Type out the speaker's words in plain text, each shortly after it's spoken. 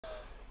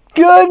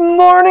Good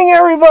morning,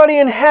 everybody,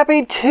 and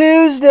happy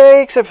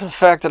Tuesday, except for the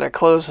fact that I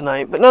closed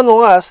tonight, but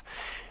nonetheless.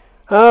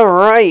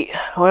 Alright,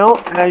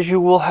 well, as you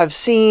will have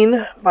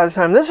seen by the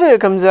time this video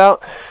comes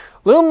out,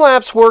 Loom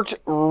Lapse worked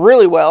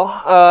really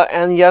well,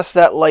 and yes,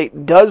 that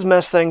light does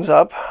mess things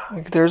up.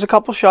 There's a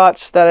couple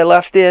shots that I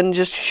left in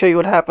just to show you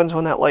what happens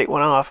when that light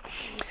went off.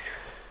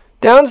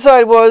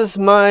 Downside was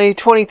my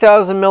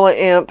 20,000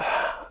 milliamp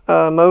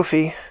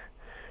Mophie.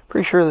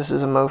 Pretty sure this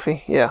is a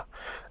Mophie, yeah.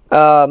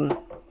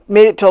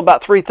 Made it till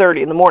about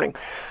 3:30 in the morning.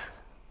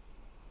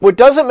 What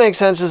doesn't make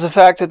sense is the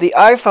fact that the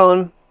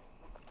iPhone,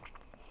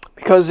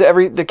 because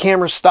the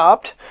camera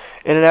stopped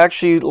and it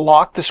actually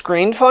locked the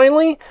screen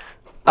finally,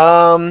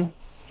 it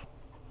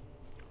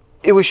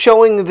was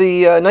showing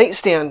the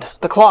nightstand,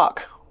 the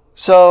clock.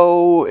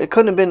 So it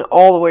couldn't have been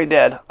all the way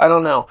dead. I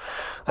don't know.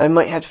 I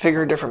might have to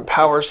figure a different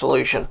power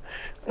solution.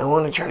 I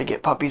want to try to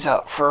get puppies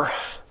out for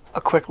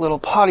a quick little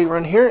potty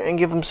run here and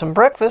give them some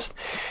breakfast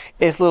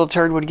if little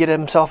turd would get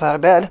himself out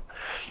of bed.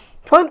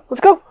 Come on, let's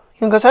go. You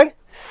wanna go outside?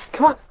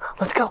 Come on,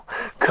 let's go.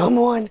 Come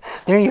on.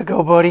 There you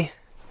go, buddy.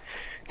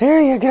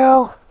 There you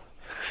go.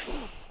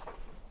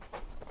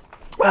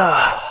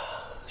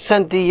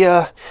 Sent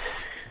the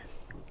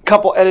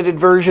couple edited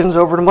versions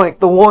over to Mike.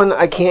 The one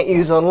I can't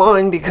use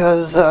online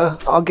because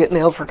I'll get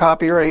nailed for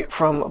copyright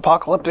from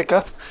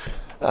Apocalyptica.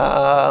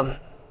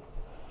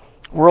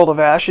 World of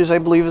Ashes, I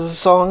believe, is the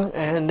song,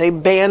 and they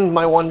banned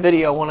my one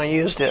video when I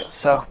used it,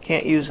 so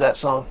can't use that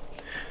song.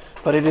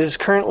 But it is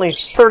currently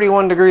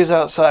 31 degrees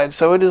outside,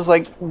 so it is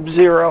like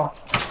 0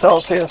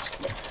 Celsius.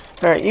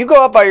 Alright, you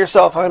go up by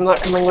yourself. I'm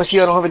not coming with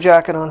you. I don't have a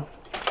jacket on. A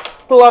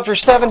little after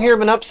 7 here.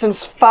 Been up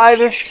since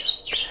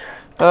 5-ish.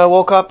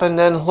 Woke up and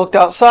then looked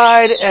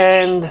outside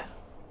and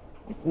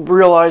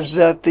realized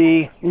that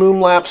the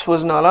Loom Lapse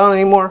was not on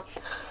anymore.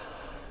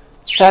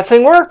 That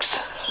thing works.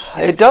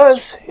 It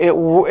does.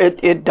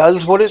 It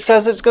does what it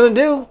says it's going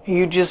to do.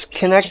 You just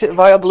connect it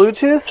via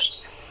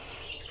Bluetooth,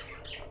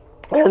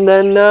 and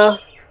then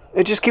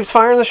it just keeps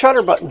firing the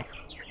shutter button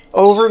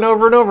over and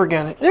over and over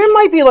again. There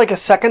might be like a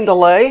second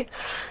delay.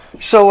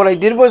 So what I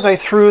did was I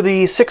threw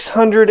the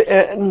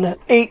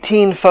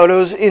 618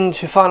 photos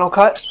into Final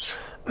Cut,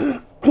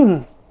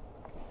 and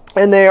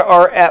they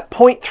are at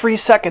 0.3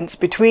 seconds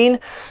between,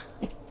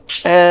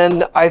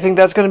 and I think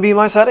that's going to be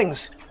my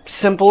settings.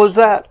 Simple as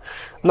that.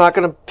 I'm not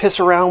going to piss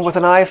around with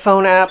an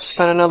iPhone app,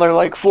 spend another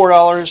like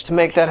 $4 to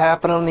make that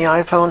happen on the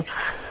iPhone.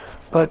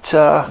 But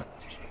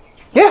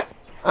yeah,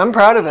 I'm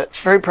proud of it.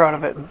 Very proud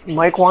of it.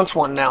 Mike wants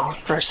one now.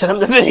 After I sent him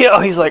the video,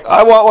 he's like,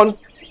 I want one.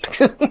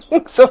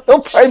 So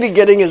he'll probably be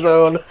getting his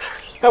own.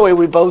 That way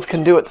we both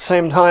can do it at the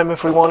same time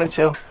if we wanted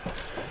to.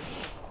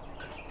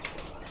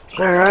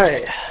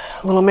 Alright.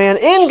 Little man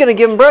in. Gonna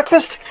give him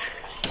breakfast.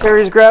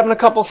 Barry's grabbing a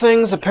couple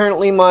things.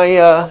 Apparently my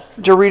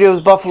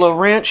Doritos Buffalo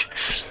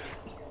Ranch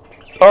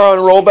are on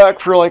rollback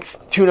for like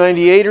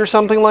 $2.98 or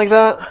something like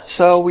that.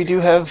 So we do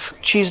have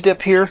cheese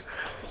dip here.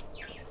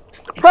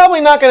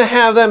 Probably not going to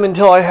have them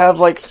until I have,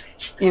 like,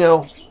 you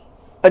know,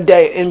 a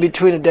day in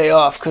between, a day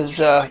off, because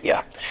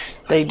yeah,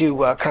 they do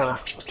kind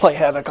of play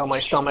havoc on my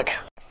stomach.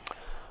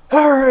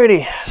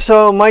 Alrighty,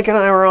 so Mike and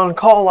I were on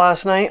call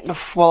last night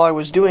while I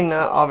was doing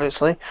that,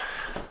 obviously,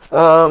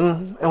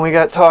 and we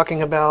got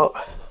talking about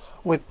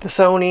with the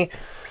Sony.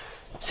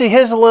 See,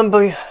 his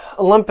Olympus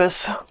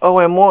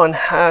OM1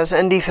 has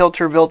ND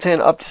filter built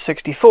in up to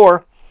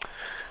 64,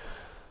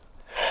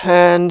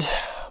 and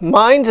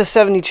mine's a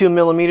 72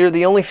 millimeter.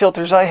 The only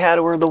filters I had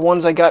were the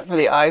ones I got for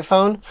the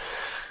iPhone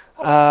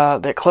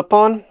that clip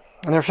on,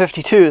 and they're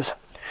 52s.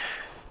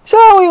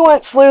 So we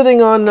went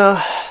sleuthing on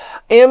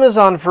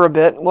Amazon for a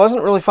bit.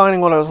 Wasn't really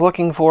finding what I was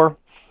looking for.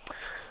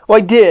 Well,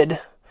 I did.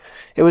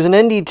 It was an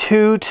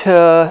ND2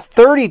 to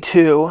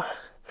 32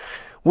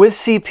 with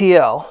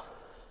CPL.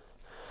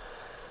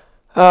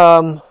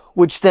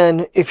 Which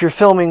then, if you're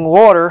filming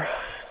water,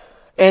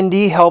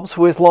 ND helps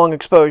with long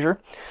exposure,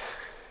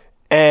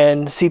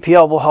 and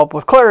CPL will help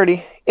with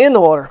clarity in the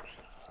water.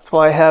 That's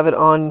why I have it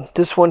on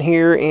this one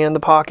here and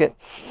the Pocket.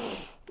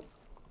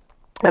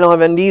 I don't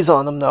have NDs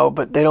on them though,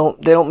 but they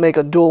don't make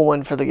a dual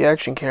one for the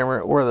Action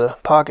camera or the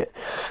Pocket.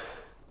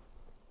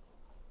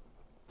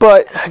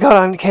 But I got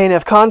on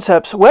K&F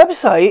Concepts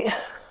website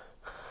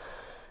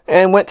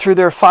and went through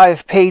their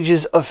 5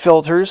 pages of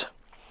filters,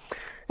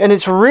 and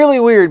it's really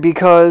weird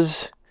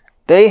because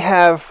they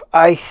have,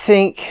 I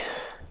think,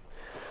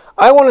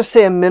 I want to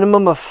say a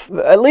minimum of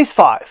at least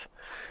 5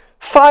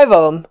 of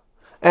them,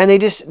 and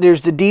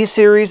there's the D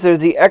series, there's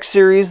the X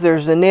series,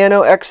 there's the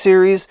Nano X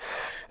series,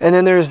 and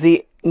then there's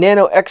the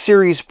Nano X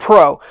series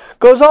Pro.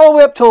 Goes all the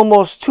way up to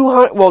almost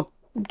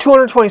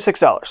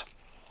 $226.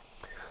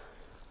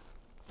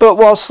 But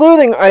while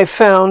sleuthing, I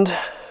found,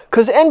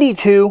 because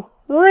ND2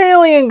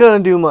 really ain't gonna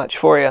do much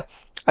for you,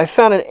 I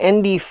found an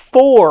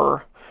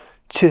ND4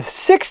 to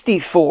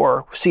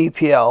 64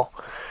 CPL.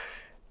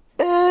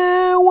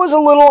 It was a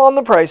little on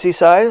the pricey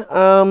side.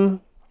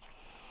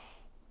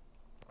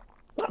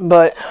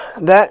 But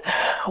that,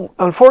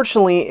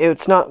 unfortunately,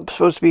 it's not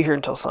supposed to be here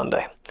until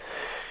Sunday.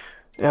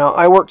 Now,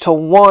 I work till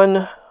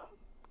 1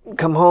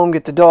 come home,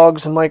 get the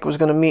dogs, and Mike was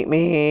going to meet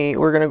me.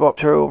 We're going to go up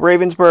to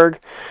Ravensburg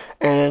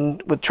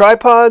and with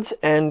tripods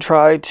and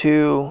try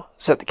to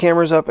set the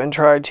cameras up and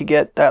try to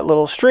get that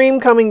little stream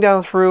coming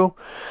down through.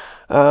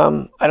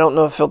 I don't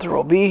know if filter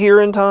will be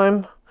here in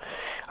time.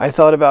 I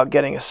thought about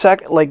getting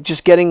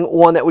just getting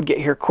one that would get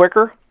here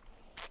quicker.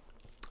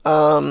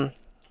 The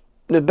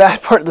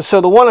bad part, so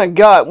the one I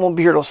got won't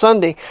be here till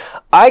Sunday.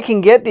 I can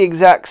get the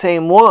exact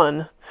same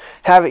one,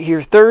 have it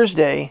here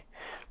Thursday,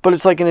 but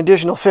it's like an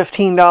additional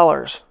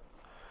 $15.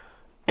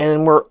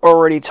 And we're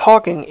already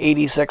talking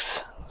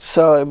 86,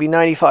 so it'd be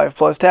 95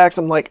 plus tax.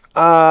 I'm like,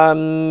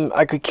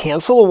 I could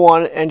cancel the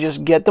one and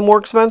just get the more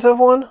expensive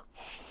one.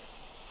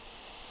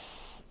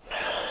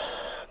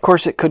 Of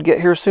course, it could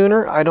get here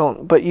sooner. I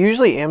don't, but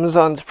usually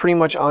Amazon's pretty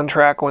much on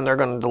track when they're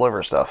going to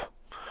deliver stuff.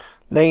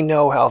 They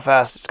know how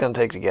fast it's going to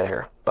take to get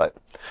here. But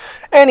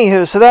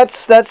anywho, so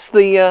that's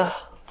the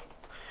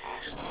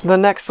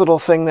next little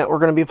thing that we're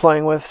going to be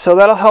playing with. So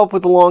that'll help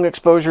with the long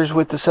exposures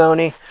with the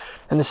Sony,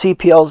 and the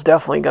CPL is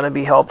definitely going to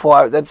be helpful.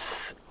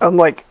 I'm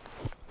like,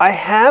 I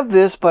have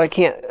this, but I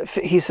can't.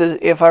 He says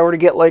if I were to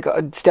get like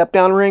a step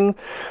down ring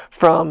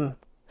from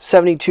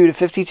 72 to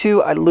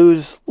 52, I'd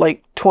lose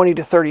like 20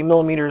 to 30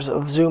 millimeters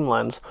of zoom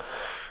lens,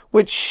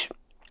 which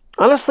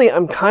honestly,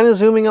 I'm kind of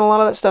zooming in a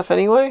lot of that stuff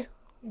anyway.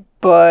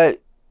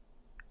 But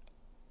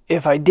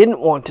if I didn't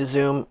want to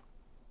zoom,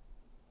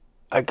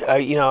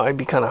 I'd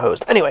be kind of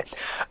hosed. Anyway,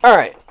 all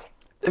right.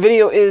 The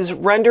video is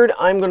rendered.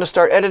 I'm going to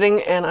start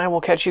editing, and I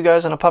will catch you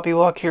guys on a puppy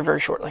walk here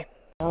very shortly.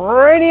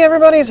 Alrighty,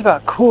 everybody. It's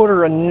about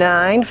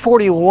 9:45,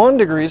 41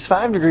 degrees,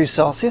 5 degrees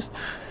Celsius.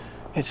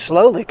 It's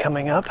slowly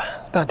coming up.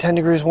 About 10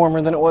 degrees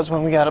warmer than it was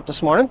when we got up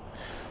this morning.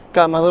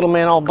 Got my little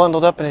man all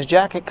bundled up in his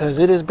jacket because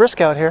it is brisk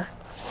out here.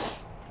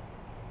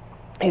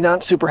 He's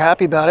not super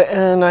happy about it.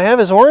 And I have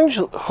his orange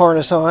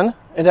harness on.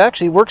 It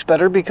actually works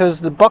better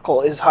because the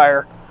buckle is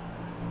higher.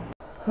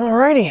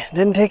 Alrighty,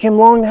 didn't take him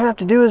long to have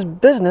to do his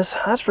business,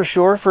 that's for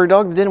sure, for a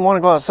dog that didn't want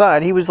to go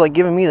outside. He was like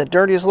giving me the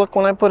dirtiest look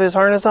when I put his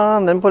harness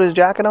on, then put his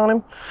jacket on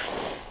him.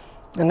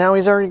 And now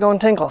he's already going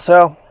tinkle,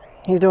 so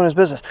he's doing his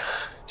business.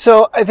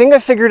 So I think I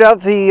figured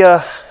out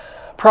the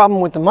problem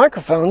with the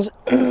microphones.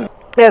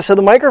 Yeah, so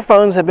the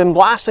microphones have been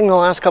blasting the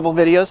last couple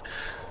videos,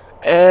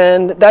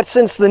 and that's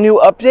since the new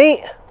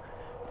update.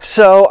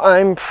 So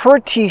I'm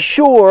pretty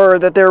sure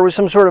that there was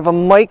some sort of a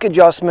mic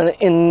adjustment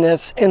in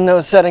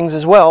those settings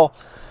as well.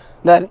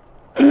 That,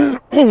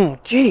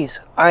 geez,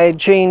 I had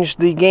changed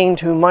the gain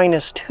to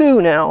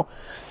 -2 now,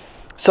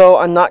 so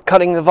I'm not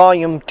cutting the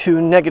volume to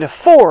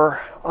 -4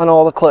 on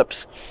all the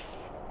clips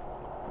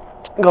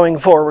going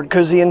forward,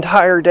 because the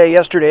entire day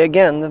yesterday,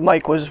 again, the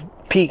mic was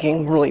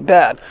peaking really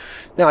bad.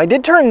 Now, I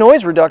did turn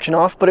noise reduction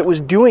off, but it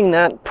was doing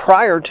that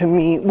prior to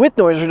me with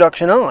noise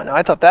reduction on.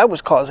 I thought that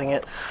was causing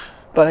it,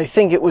 but I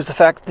think it was the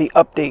fact that the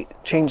update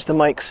changed the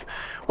mics.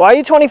 Why are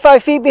you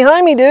 25 feet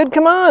behind me, dude?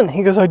 Come on.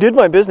 He goes, I did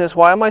my business.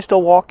 Why am I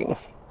still walking?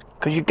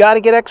 Because you got to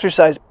get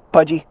exercise,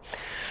 Pudgy.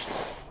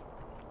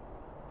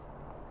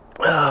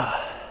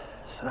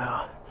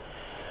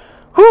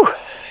 Whew.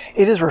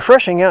 It is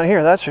refreshing out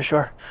here, that's for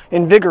sure.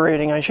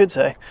 Invigorating, I should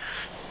say.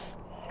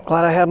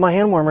 Glad I have my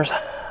hand warmers.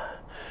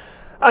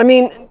 I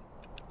mean,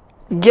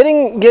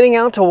 getting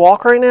out to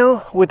walk right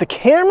now with the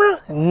camera,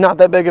 not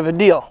that big of a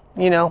deal.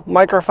 You know,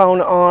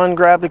 microphone on,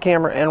 grab the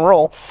camera and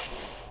roll.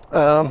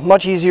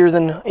 Much easier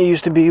than it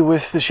used to be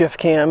with the shift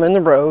cam and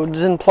the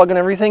roads and plugging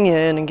everything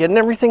in and getting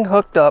everything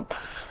hooked up.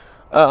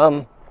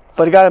 But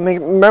you got to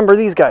remember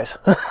these guys.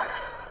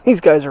 These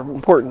guys are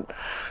important.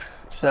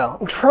 So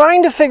I'm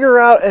trying to figure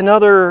out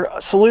another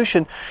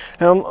solution.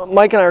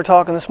 Mike and I were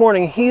talking this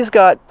morning. He's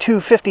got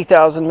two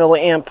 50,000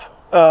 milliamp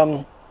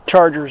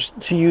chargers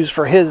to use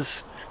for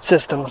his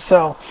system.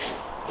 So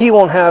he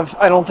won't have,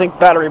 I don't think,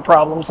 battery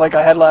problems like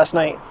I had last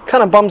night.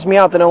 Kind of bums me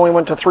out that it only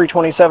went to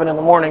 327 in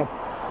the morning.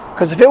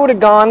 Because if it would have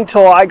gone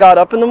till I got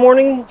up in the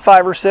morning,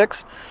 5 or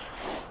 6,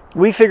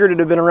 we figured it would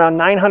have been around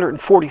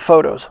 940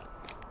 photos.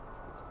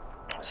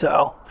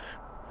 So,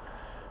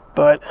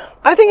 but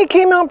I think it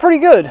came out pretty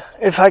good.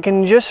 If I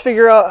can just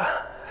figure out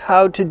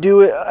how to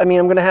do it, I mean,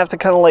 I'm going to have to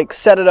kind of like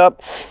set it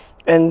up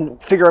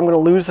and figure I'm going to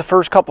lose the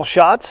first couple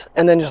shots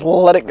and then just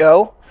let it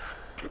go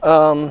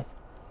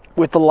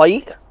with the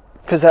light.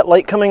 Because that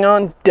light coming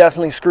on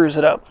definitely screws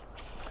it up.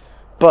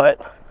 But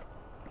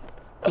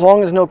as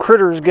long as no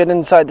critters get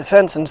inside the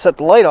fence and set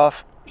the light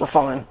off, we're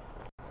fine.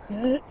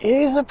 It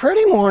is a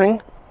pretty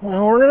morning.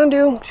 Well, we're going to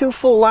do 2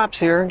 full laps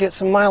here and get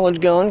some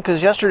mileage going,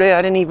 because yesterday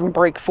I didn't even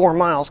break 4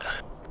 miles.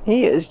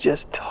 He is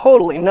just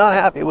totally not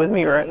happy with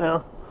me right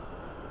now.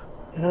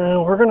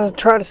 We're going to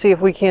try to see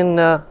if we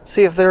can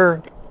see if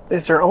they're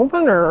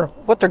open or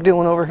what they're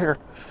doing over here,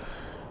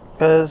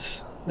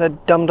 because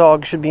that dumb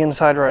dog should be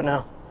inside right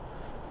now.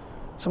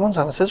 Someone's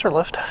on a scissor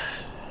lift.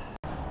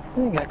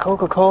 You got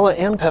Coca-Cola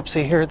and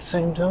Pepsi here at the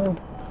same time,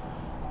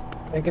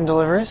 making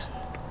deliveries.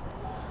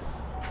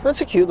 That's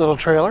a cute little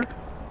trailer.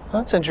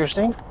 That's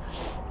interesting.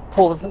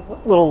 Pull the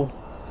little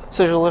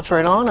scissor lift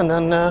right on, and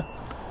then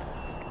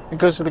it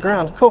goes to the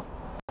ground. Cool.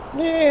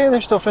 Yeah,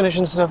 they're still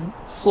finishing stuff,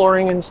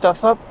 flooring and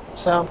stuff up.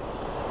 So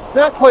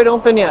Not quite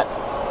open yet.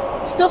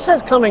 Still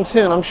says coming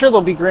soon. I'm sure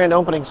there'll be grand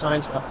opening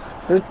signs, but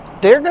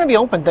they're going to be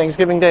open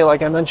Thanksgiving Day,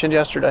 like I mentioned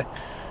yesterday.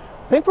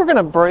 I think we're going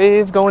to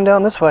brave going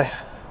down this way.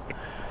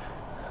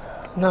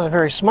 Not a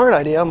very smart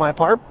idea on my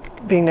part,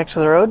 being next to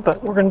the road,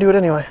 but we're going to do it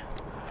anyway.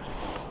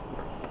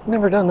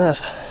 Never done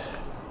this.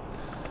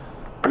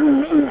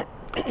 Come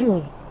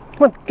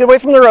on, get away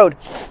from the road.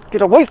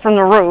 Get away from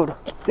the road.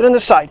 Get on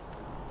this side.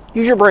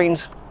 Use your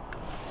brains.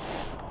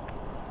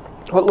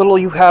 What little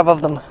you have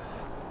of them.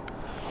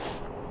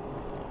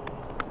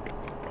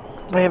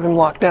 I have him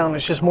locked down.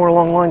 It's just more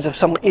along the lines of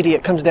some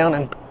idiot comes down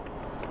and...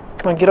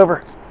 Come on, get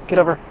over. Get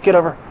over. Get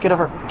over. Get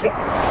over.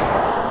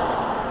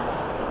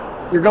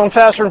 You're going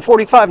faster than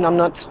 45,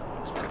 numbnuts.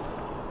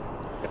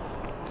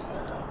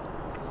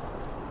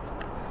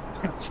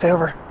 Stay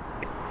over.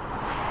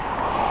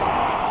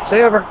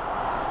 Stay over.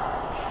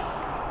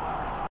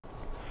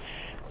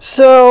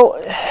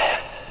 So,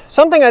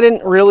 something I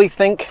didn't really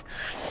think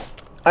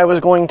I was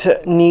going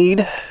to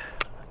need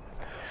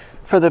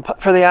for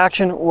the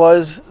Action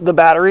was the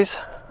batteries.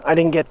 I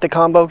didn't get the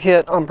combo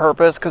kit on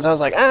purpose because I was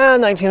like,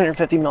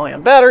 1950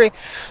 milliamp battery,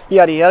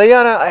 yada yada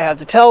yada. I have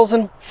the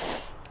Telsen.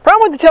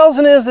 Problem with the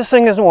Telsen is this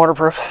thing isn't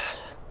waterproof,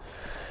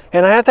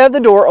 and I have to have the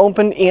door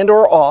open and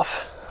or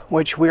off,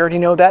 which we already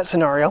know that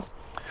scenario.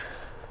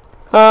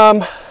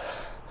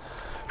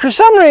 For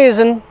some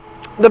reason,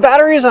 the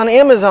batteries on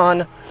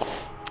Amazon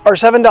are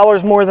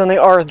 $7 more than they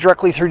are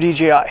directly through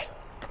DJI,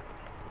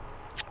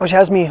 which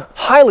has me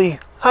highly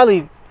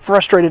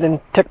frustrated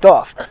and ticked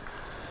off.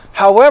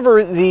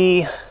 However,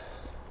 the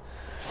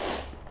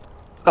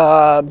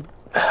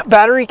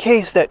battery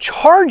case that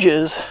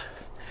charges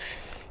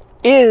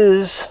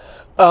is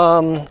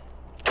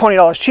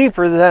 $20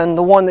 cheaper than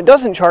the one that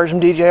doesn't charge from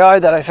DJI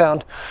that I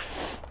found.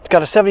 It's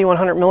got a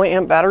 7100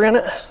 milliamp battery in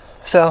it.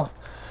 So,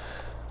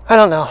 I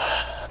don't know.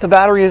 The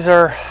batteries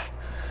are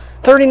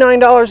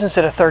 $39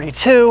 instead of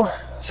 $32.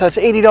 So it's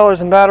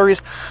 $80 in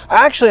batteries.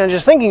 Actually, I'm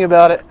just thinking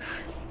about it.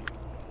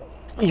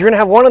 You're going to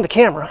have one on the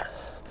camera.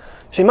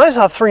 So you might as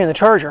well have 3 in the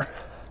charger.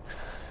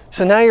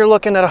 So now you're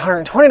looking at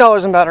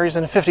 $120 in batteries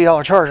and a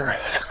 $50 charger.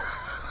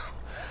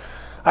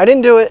 I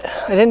didn't do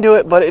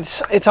it, but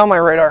it's on my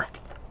radar.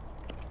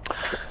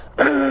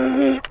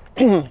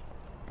 And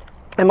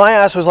my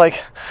ass was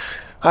like,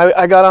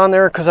 I got on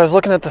there because I was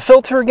looking at the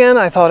filter again.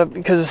 I thought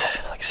because,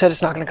 like I said,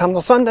 it's not going to come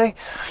till Sunday.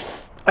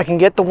 I can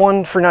get the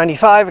one for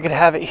 $95. I could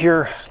have it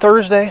here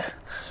Thursday.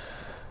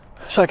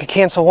 So I could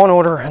cancel one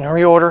order and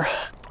reorder.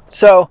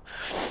 So,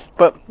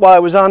 but while I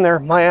was on there,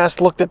 my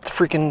ass looked at the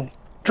freaking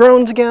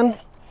drones again.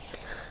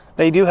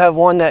 They do have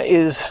one that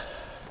is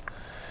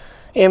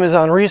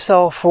Amazon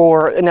resell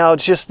for, now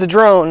it's just the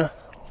drone,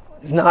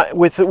 not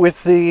with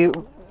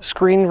the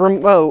screen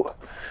remote,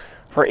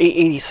 for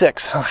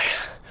 $886.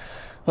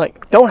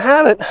 Like, don't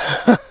have it.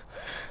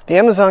 The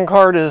Amazon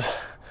card is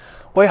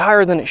way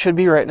higher than it should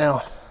be right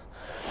now.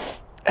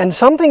 And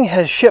something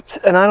has shipped,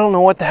 and I don't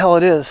know what the hell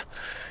it is,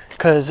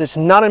 because it's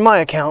not in my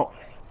account.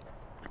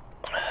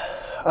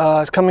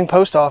 It's coming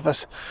post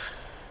office.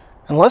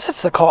 Unless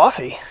it's the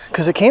coffee,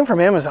 because it came from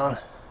Amazon.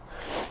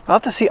 I'll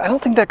have to see. I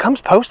don't think that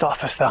comes post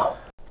office, though.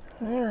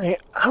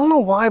 Alright, I don't know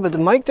why, but the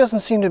mic doesn't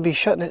seem to be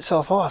shutting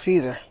itself off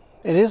either.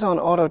 It is on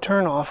auto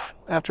turn off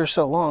after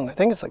so long. I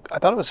think it's like, I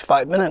thought it was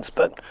 5 minutes,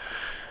 but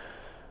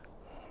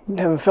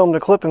I haven't filmed a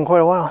clip in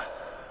quite a while.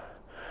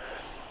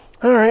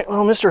 Alright,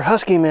 well, Mr.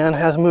 Husky Man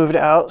has moved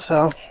out,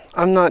 so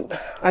I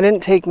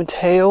didn't take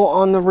Mateo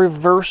on the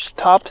reverse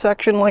top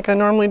section like I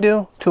normally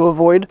do to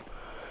avoid.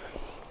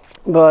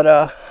 But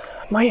I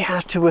might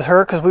have to with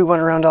her because we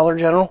went around Dollar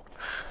General.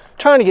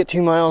 Trying to get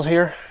 2 miles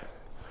here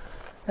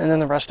and then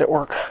the rest at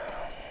work.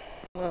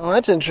 Well,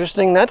 that's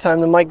interesting. That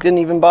time the mic didn't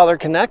even bother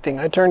connecting.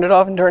 I turned it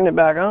off and turned it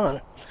back on.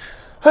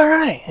 All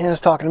right, and I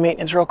was talking to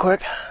maintenance real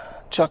quick.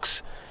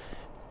 Chuck's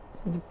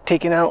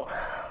taking out,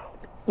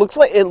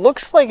 it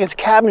looks like it's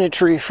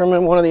cabinetry from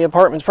one of the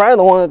apartments. Probably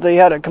the one that they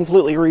had to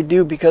completely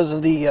redo because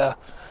of the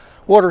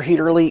water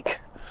heater leak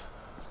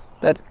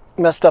that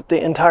messed up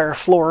the entire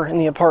floor in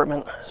the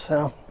apartment.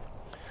 So,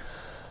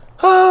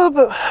 oh,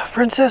 but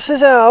Princess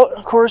is out.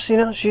 Of course, you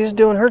know, she's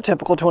doing her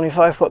typical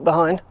 25 foot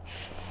behind.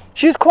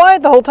 She was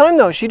quiet the whole time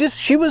though. She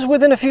was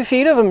within a few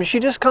feet of him. She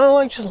just kind of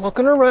like just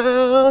looking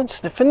around,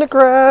 sniffing the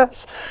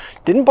grass.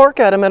 Didn't bark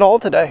at him at all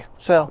today.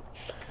 So,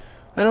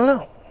 I don't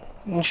know.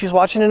 And she's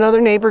watching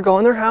another neighbor go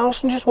in their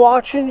house and just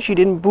watching. She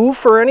didn't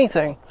boof or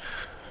anything.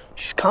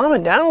 She's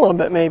calming down a little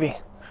bit maybe.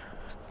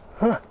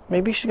 Huh,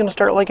 maybe she's gonna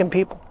start liking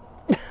people.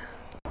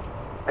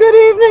 Good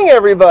evening,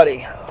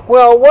 everybody.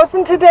 Well,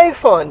 wasn't today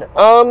fun?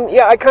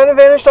 Yeah, I kind of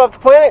vanished off the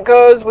planet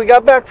because we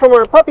got back from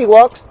our puppy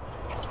walks,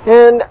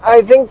 and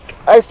I think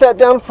I sat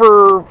down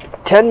for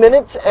 10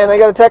 minutes, and I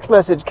got a text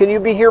message, can you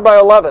be here by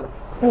 11?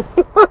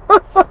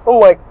 I'm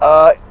like,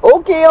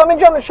 okay, let me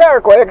jump in the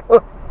shower quick.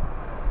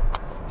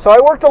 So I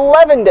worked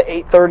 11 to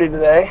 8:30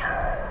 today.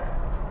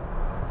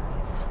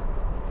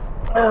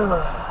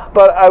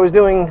 But I was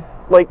doing,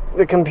 like,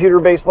 the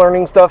computer-based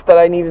learning stuff that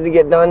I needed to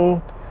get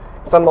done.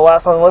 So I'm the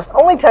last on the list.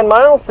 Only 10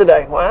 miles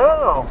today.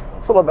 Wow,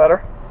 that's a little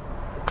better.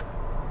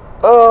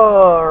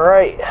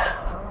 Alright.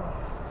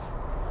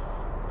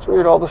 It's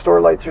weird all the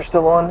store lights are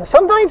still on.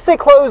 Some nights they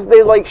close,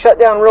 they like shut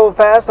down real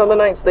fast, other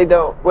nights they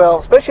don't. Well,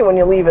 especially when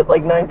you leave at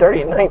like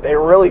 9:30 at night, they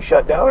really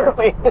shut down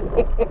early.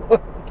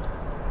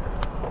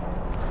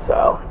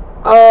 So,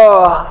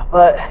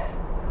 but,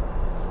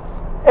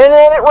 and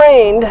then it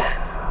rained.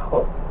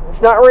 Well,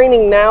 it's not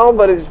raining now,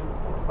 but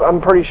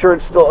I'm pretty sure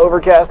it's still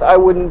overcast. I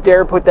wouldn't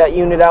dare put that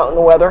unit out in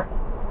the weather.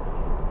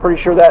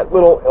 Pretty sure that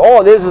little,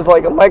 all it is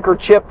like a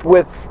microchip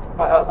with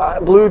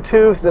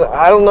Bluetooth, and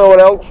I don't know what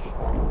else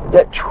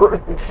that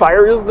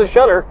fires the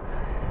shutter.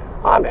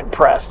 I'm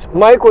impressed.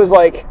 Mike was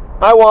like,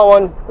 I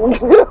want one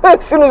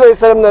as soon as I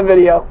sent him the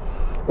video.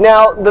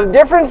 Now, the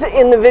difference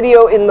in the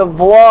video in the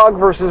vlog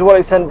versus what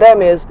I sent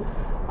them is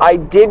I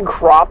did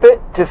crop it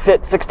to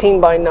fit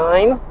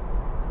 16:9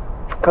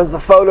 because the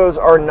photos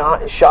are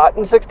not shot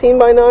in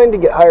 16:9 to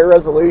get higher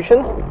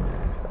resolution.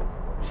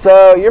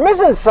 So you're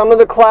missing some of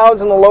the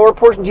clouds in the lower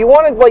portion. Do you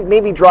want to like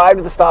maybe drive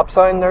to the stop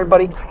sign there,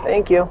 buddy?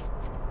 Thank you.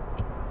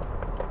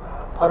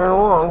 Put it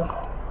along.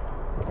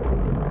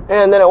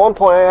 And then at one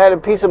point I had a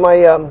piece of my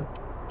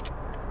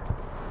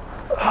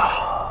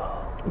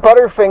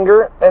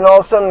Butterfinger, and all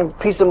of a sudden a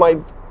piece of my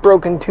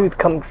broken tooth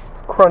comes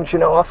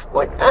crunching off.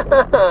 Like,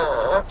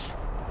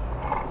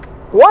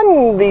 one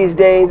of these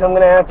days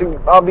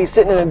I'll be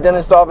sitting in a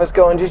dentist's office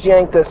going, just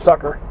yank this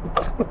sucker.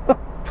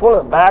 It's one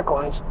of the back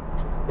ones.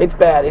 It's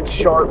bad, it's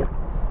sharp.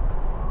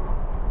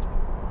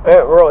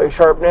 It's really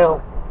sharp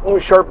now. It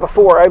was sharp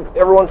before.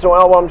 Every once in a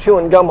while I'm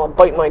chewing gum, I'll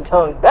bite my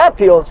tongue. That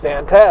feels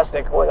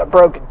fantastic with a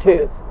broken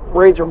tooth.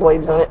 Razor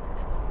blades on it.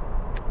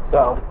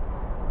 So,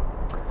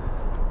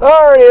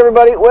 alrighty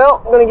everybody,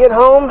 well, I'm going to get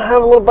home,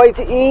 have a little bite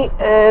to eat,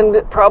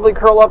 and probably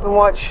curl up and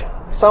watch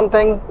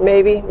something,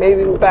 maybe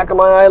back of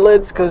my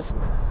eyelids, because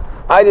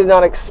I did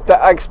not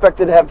expect, I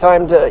expected to have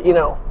time to, you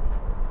know,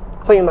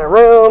 clean my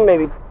room,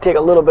 maybe take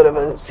a little bit of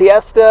a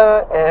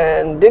siesta,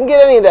 and didn't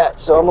get any of that,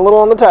 so I'm a little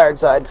on the tired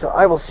side. So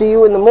I will see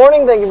you in the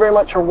morning. Thank you very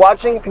much for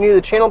watching. If you're new to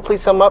the channel,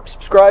 please thumb up,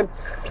 subscribe,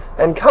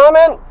 and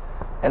comment,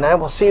 and I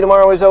will see you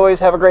tomorrow. As always,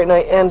 have a great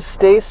night, and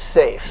stay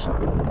safe.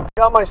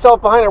 Got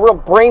myself behind a real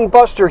brain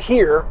buster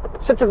here.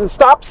 Sits at the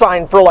stop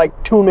sign for like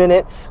 2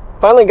 minutes.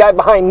 Finally, guy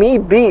behind me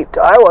beeped.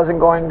 I wasn't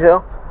going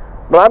to,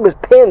 but I was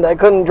pinned. I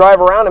couldn't drive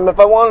around him if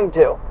I wanted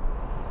to.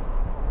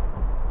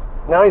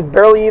 Now he's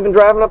barely even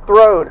driving up the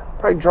road.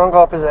 Probably drunk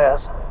off his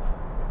ass.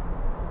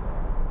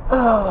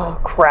 Oh,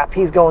 crap.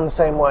 He's going the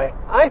same way.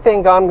 I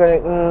think I'm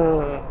going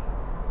to...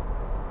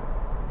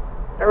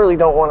 I really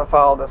don't want to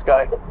follow this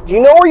guy. Do you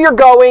know where you're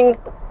going?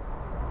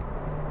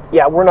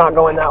 Yeah, we're not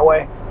going that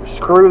way.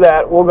 Screw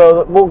that. We'll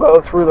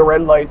go through the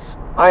red lights.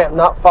 I am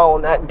not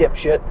following that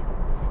dipshit.